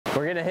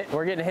We're getting hit.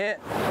 We're getting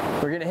hit.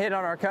 We're getting hit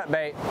on our cut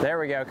bait. There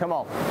we go. Come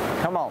on.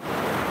 Come on.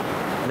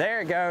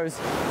 There it goes.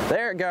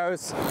 There it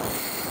goes.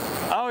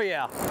 Oh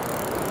yeah.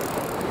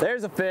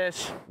 There's a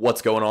fish.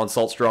 What's going on,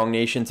 Salt Strong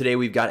Nation? Today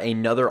we've got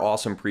another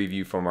awesome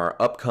preview from our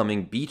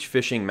upcoming beach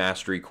fishing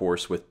mastery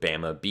course with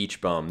Bama Beach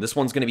Bum. This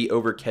one's going to be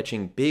over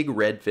catching big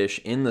redfish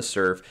in the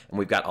surf, and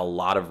we've got a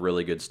lot of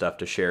really good stuff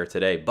to share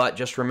today. But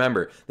just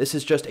remember, this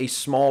is just a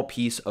small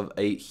piece of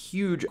a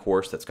huge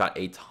course that's got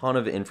a ton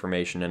of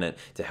information in it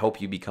to help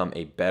you become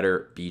a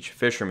better beach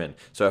fisherman.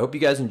 So I hope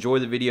you guys enjoy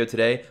the video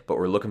today, but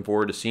we're looking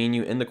forward to seeing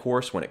you in the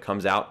course when it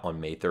comes out on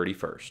May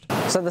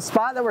 31st. So the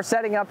spot that we're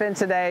setting up in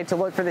today to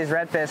look for these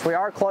redfish, we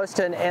are close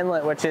to an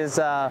inlet, which is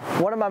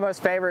one of my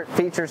most favorite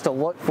features to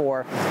look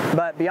for.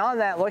 But beyond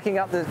that, looking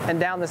up and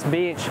down this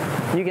beach,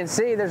 you can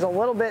see there's a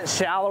little bit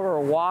shallower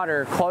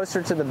water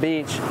closer to the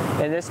beach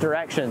in this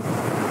direction.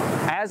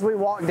 As we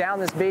walk down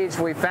this beach,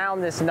 we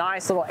found this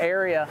nice little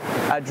area,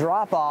 a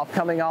drop-off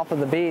coming off of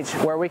the beach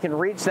where we can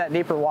reach that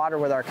deeper water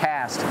with our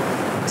cast.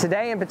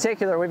 Today in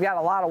particular, we've got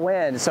a lot of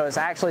wind, so it's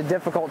actually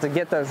difficult to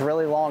get those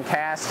really long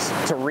casts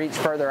to reach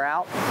further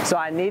out. So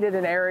I needed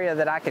an area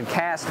that I could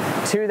cast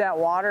to that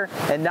water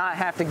and not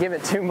have to give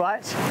it too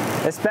much,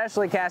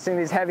 especially casting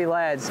these heavy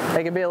leads.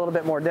 They can be a little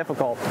bit more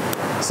difficult.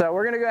 So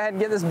we're gonna go ahead and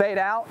get this bait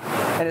out,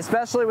 and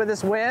especially with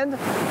this wind,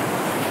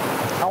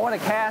 I want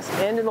to cast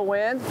into the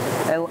wind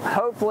and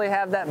hopefully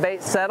have that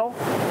bait settle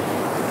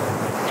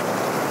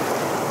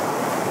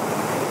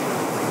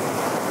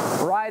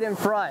right in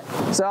front.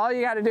 So all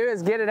you got to do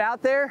is get it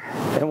out there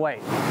and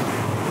wait.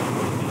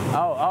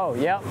 Oh,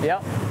 yep.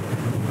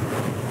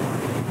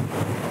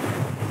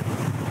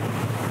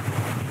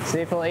 See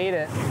if he'll eat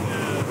it.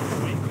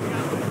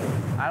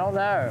 I don't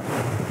know.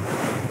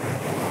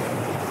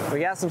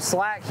 We got some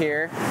slack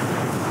here.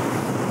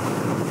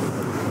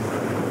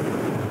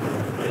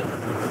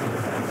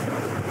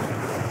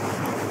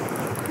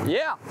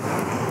 Yeah,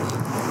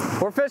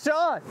 we're fish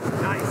on.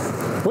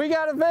 Nice. We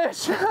got a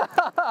fish.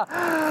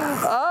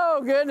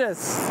 Oh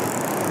goodness.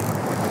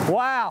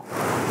 Wow.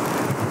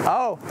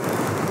 Oh.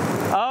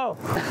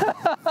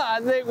 I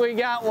think we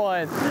got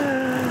one.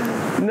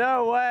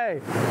 No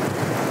way.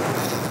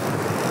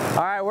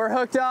 All right, we're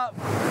hooked up.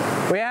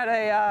 We had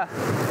a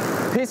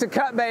piece of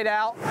cut bait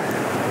out,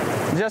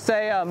 just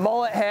a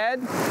mullet head.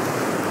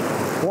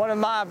 One of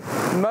my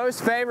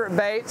most favorite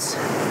baits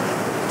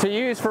to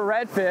use for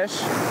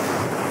redfish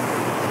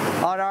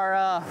on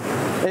our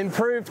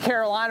improved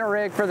Carolina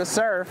rig for the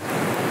surf.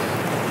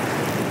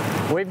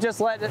 We've just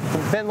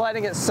been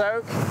letting it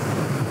soak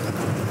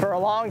for a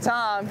long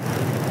time,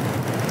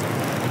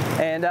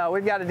 and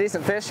we've got a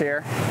decent fish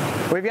here.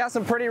 We've got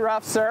some pretty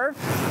rough surf,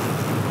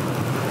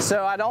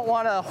 so I don't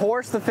want to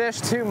horse the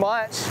fish too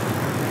much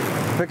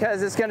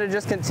because it's going to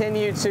just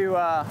continue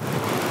to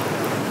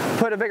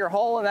put a bigger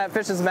hole in that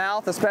fish's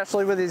mouth,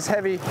 especially with these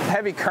heavy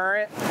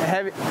current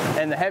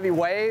and the heavy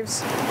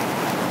waves.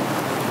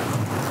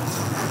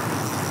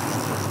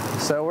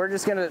 So we're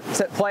just gonna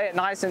play it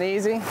nice and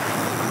easy.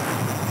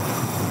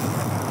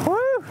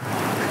 Woo!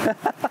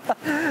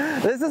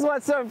 This is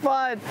what's so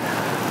fun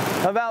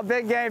about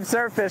big game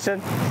surf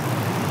fishing.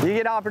 You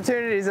get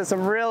opportunities at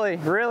some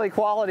really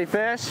quality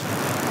fish,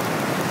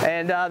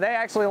 and they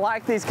actually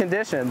like these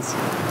conditions.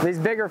 These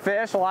bigger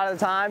fish, a lot of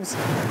the times,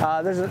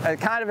 there's a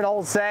kind of an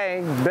old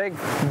saying,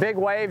 big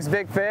waves,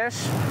 big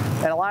fish,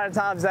 and a lot of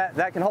times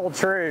that can hold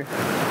true.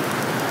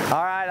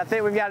 All right, I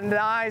think we've got a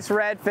nice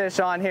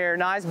redfish on here,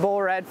 nice bull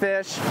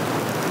redfish.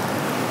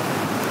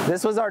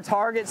 This was our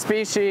target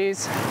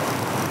species,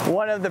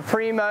 one of the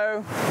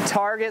primo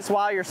targets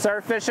while you're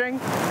surf fishing.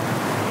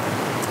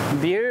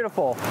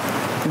 Beautiful,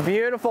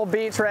 beautiful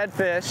beach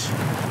redfish.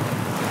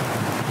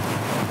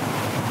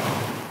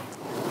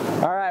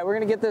 All right, we're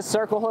gonna get this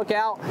circle hook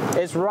out.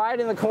 It's right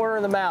in the corner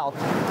of the mouth.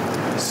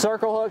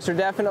 Circle hooks are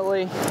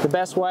definitely the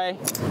best way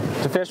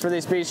to fish for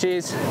these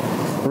species.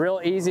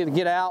 Real easy to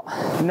get out.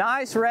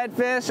 Nice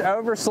redfish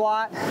over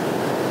slot.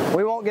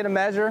 We won't get a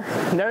measure,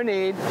 no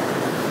need.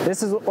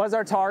 This was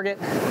our target.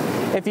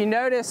 If you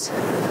notice,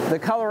 the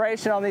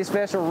coloration on these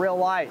fish are real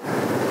light.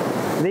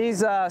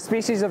 These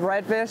species of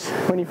redfish,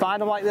 when you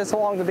find them like this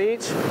along the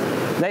beach,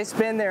 they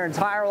spend their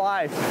entire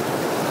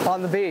life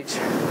on the beach,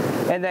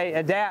 and they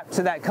adapt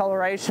to that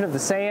coloration of the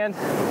sand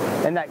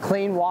and that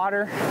clean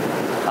water.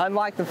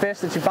 Unlike the fish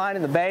that you find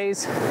in the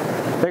bays,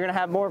 they're gonna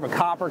have more of a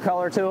copper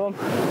color to them.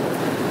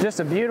 Just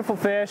a beautiful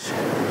fish.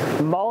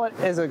 Mullet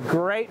is a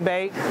great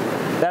bait.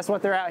 That's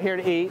what they're out here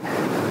to eat.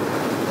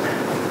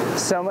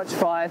 So much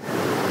fun.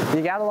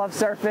 You gotta love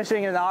surf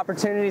fishing and the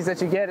opportunities that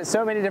you get at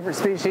so many different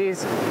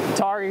species,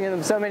 targeting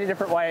them so many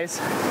different ways.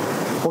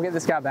 We'll get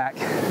this guy back.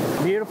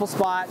 Beautiful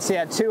spot. So you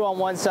had two on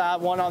one side,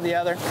 one on the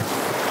other.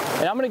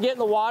 And I'm gonna get in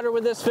the water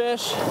with this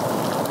fish.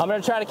 I'm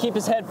gonna try to keep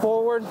his head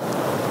forward.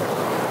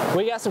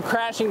 We got some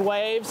crashing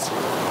waves,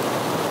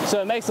 so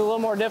it makes it a little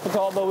more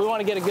difficult, but we want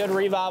to get a good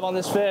revive on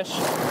this fish,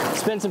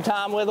 spend some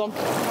time with him.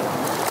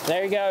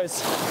 There he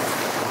goes.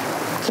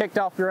 Kicked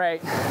off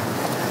great.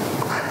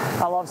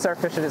 I love surf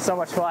fishing, it's so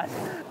much fun.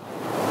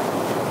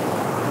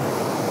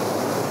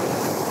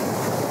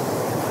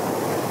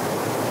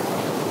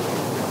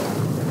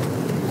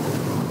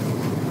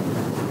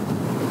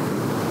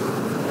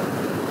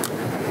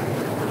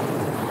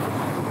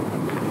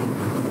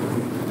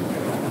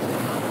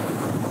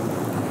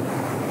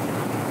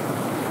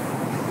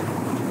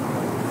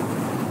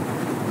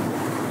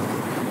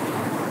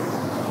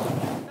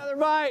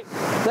 right,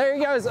 there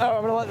he goes. Oh,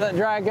 I'm gonna let that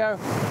drag go.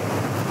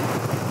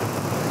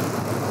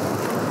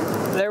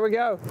 There we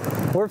go.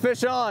 We're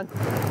fish on.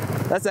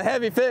 That's a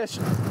heavy fish.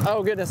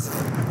 Oh goodness.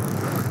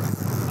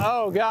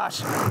 Oh gosh.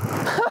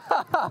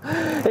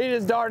 He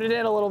just darted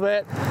in a little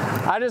bit.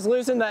 I just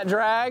loosened that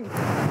drag.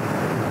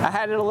 I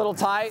had it a little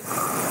tight.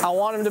 I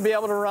want him to be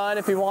able to run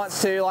if he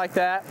wants to, like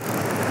that.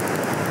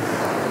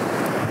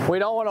 We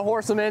don't want to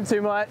horse him in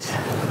too much.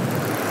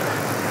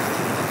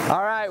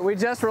 All right, we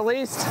just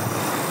released.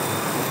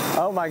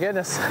 Oh my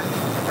goodness.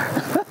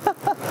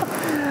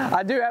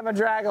 I do have my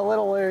drag a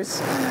little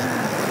loose.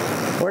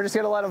 We're just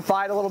gonna let him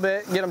fight a little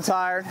bit, get him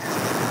tired.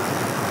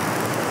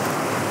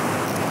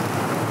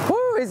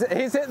 Woo,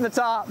 he's hitting the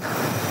top.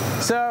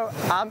 So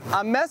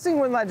I'm messing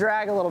with my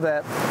drag a little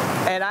bit,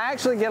 and I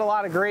actually get a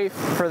lot of grief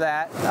for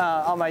that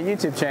on my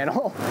YouTube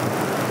channel.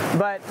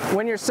 But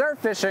when you're surf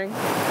fishing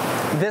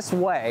this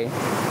way,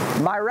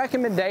 my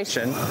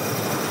recommendation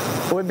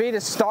would be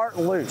to start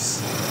loose.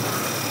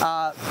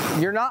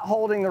 You're not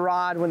holding the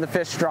rod when the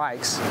fish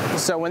strikes.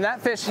 So when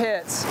that fish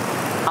hits,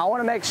 I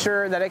want to make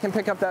sure that it can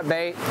pick up that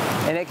bait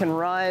and it can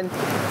run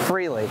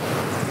freely.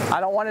 I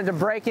don't want it to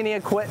break any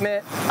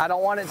equipment. I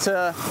don't want it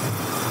to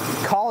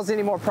cause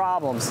any more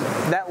problems.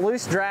 That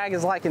loose drag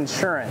is like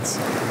insurance.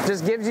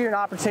 Just gives you an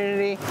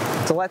opportunity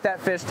to let that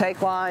fish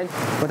take line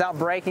without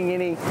breaking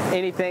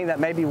anything that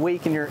may be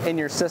weak in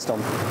your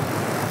system.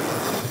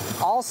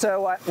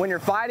 Also, when you're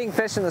fighting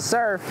fish in the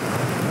surf,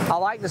 I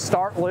like to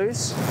start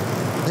loose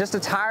just to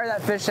tire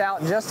that fish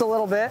out just a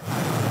little bit,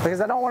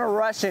 because I don't want to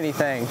rush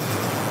anything.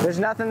 There's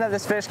nothing that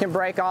this fish can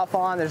break off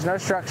on. There's no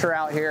structure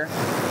out here.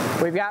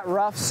 We've got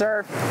rough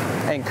surf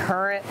and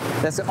current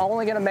that's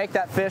only going to make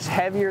that fish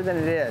heavier than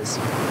it is.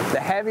 The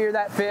heavier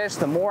that fish,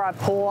 the more I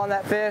pull on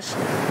that fish,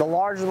 the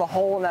larger the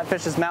hole in that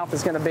fish's mouth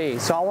is going to be.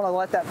 So I want to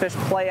let that fish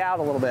play out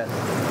a little bit.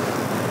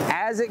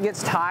 As it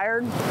gets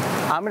tired,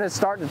 I'm going to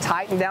start to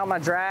tighten down my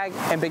drag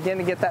and begin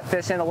to get that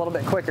fish in a little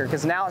bit quicker,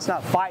 because now it's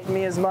not fighting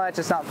me as much.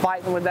 It's not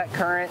fighting with that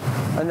current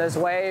and those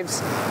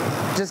waves.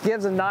 Just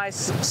gives a nice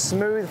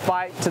smooth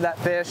fight to that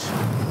fish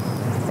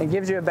and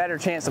gives you a better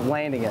chance of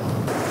landing it.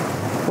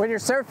 When you're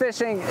surf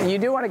fishing, you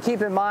do want to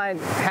keep in mind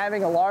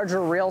having a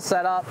larger reel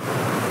setup.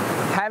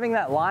 Having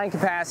that line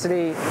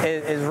capacity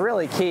is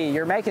really key.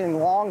 You're making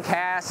long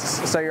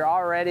casts, so you're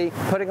already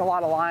putting a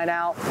lot of line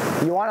out.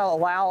 You want to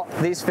allow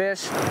these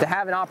fish to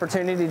have an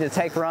opportunity to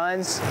take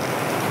runs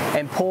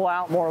and pull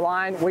out more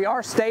line. We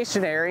are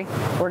stationary.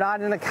 We're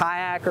not in a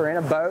kayak or in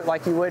a boat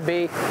like you would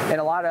be in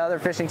a lot of other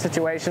fishing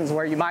situations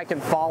where you might can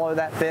follow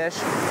that fish.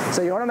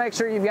 So you want to make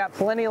sure you've got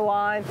plenty of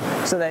line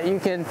so that you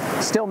can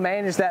still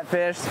manage that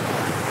fish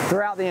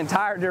throughout the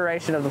entire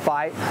duration of the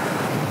fight.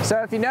 So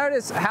if you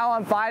notice how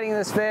I'm fighting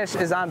this fish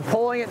is I'm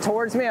pulling it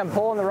towards me, I'm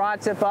pulling the rod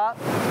tip up,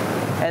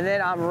 and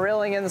then I'm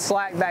reeling in the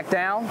slack back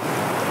down.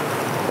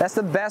 That's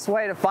the best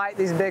way to fight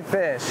these big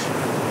fish.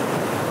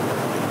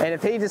 And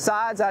if he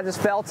decides, I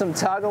just felt him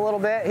tug a little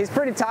bit. He's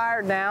pretty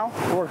tired now.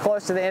 We're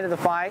close to the end of the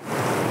fight.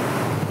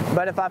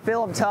 But if I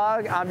feel him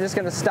tug, I'm just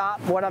going to stop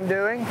what I'm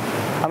doing.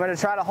 I'm going to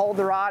try to hold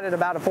the rod at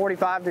about a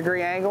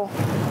 45-degree angle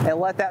and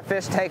let that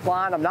fish take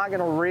line. I'm not going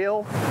to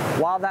reel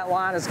while that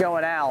line is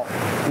going out.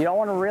 You don't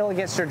want to reel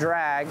against your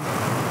drag.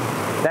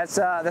 That's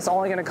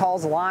only going to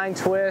cause line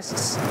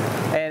twists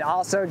and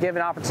also give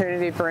an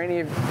opportunity for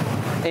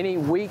any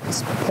weak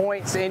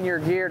points in your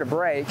gear to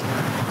break.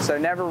 So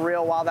never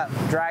reel while that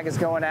drag is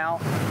going out.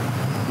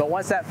 But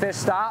once that fish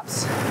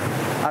stops,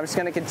 I'm just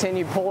going to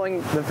continue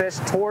pulling the fish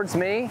towards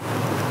me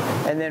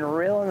and then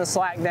reeling the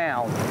slack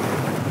down.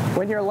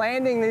 When you're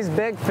landing these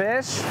big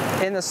fish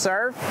in the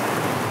surf,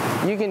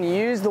 you can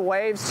use the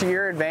waves to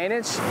your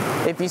advantage.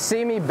 If you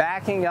see me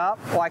backing up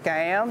like I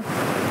am,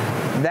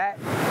 that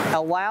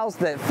allows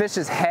the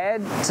fish's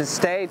head to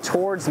stay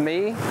towards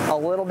me a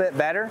little bit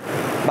better.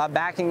 By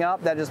backing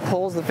up, that just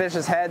pulls the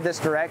fish's head this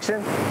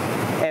direction.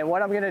 And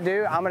what I'm going to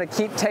do, I'm going to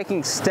keep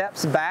taking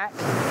steps back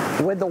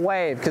with the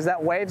wave, because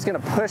that wave's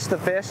going to push the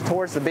fish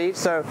towards the beach.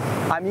 So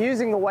I'm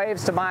using the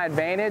waves to my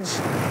advantage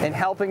in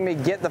helping me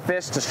get the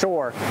fish to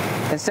shore.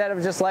 Instead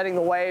of just letting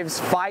the waves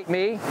fight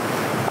me,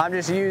 I'm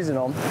just using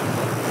them.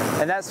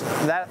 And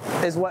that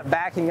is what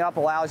backing up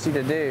allows you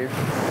to do.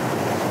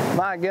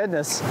 My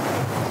goodness.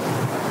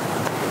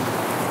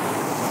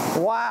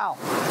 Wow.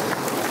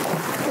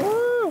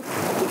 Woo.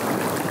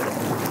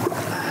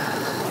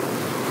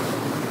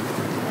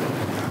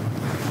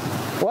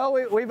 Well,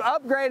 we've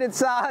upgraded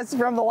size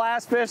from the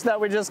last fish that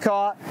we just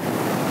caught.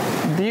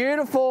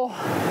 Beautiful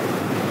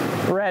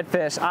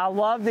redfish. I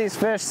love these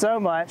fish so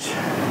much.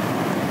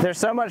 They're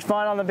so much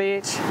fun on the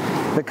beach.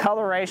 The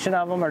coloration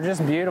of them are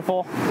just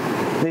beautiful.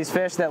 These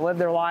fish that live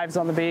their lives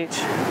on the beach.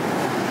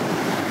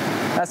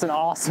 That's an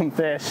awesome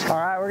fish. All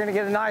right, we're gonna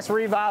get a nice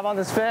revive on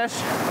this fish.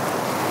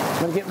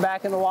 I'm gonna get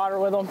back in the water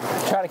with him,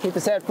 try to keep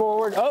his head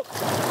forward. Oh,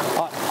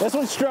 this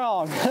one's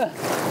strong.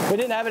 We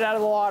didn't have it out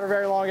of the water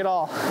very long at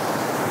all.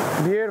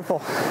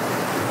 Beautiful.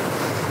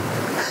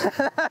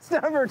 That's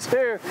number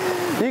 2.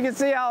 You can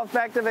see how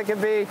effective it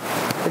can be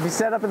if you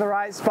set up in the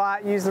right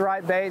spot, use the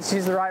right baits,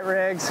 use the right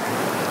rigs.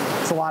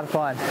 It's a lot of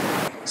fun.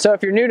 So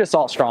if you're new to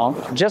Salt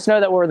Strong, just know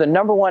that we're the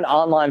 #1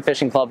 online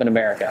fishing club in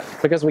America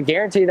because we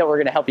guarantee that we're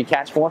going to help you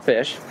catch more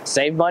fish,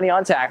 save money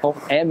on tackle,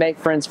 and make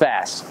friends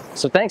fast.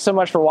 So thanks so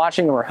much for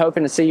watching, and we're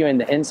hoping to see you in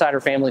the Insider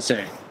family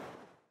soon.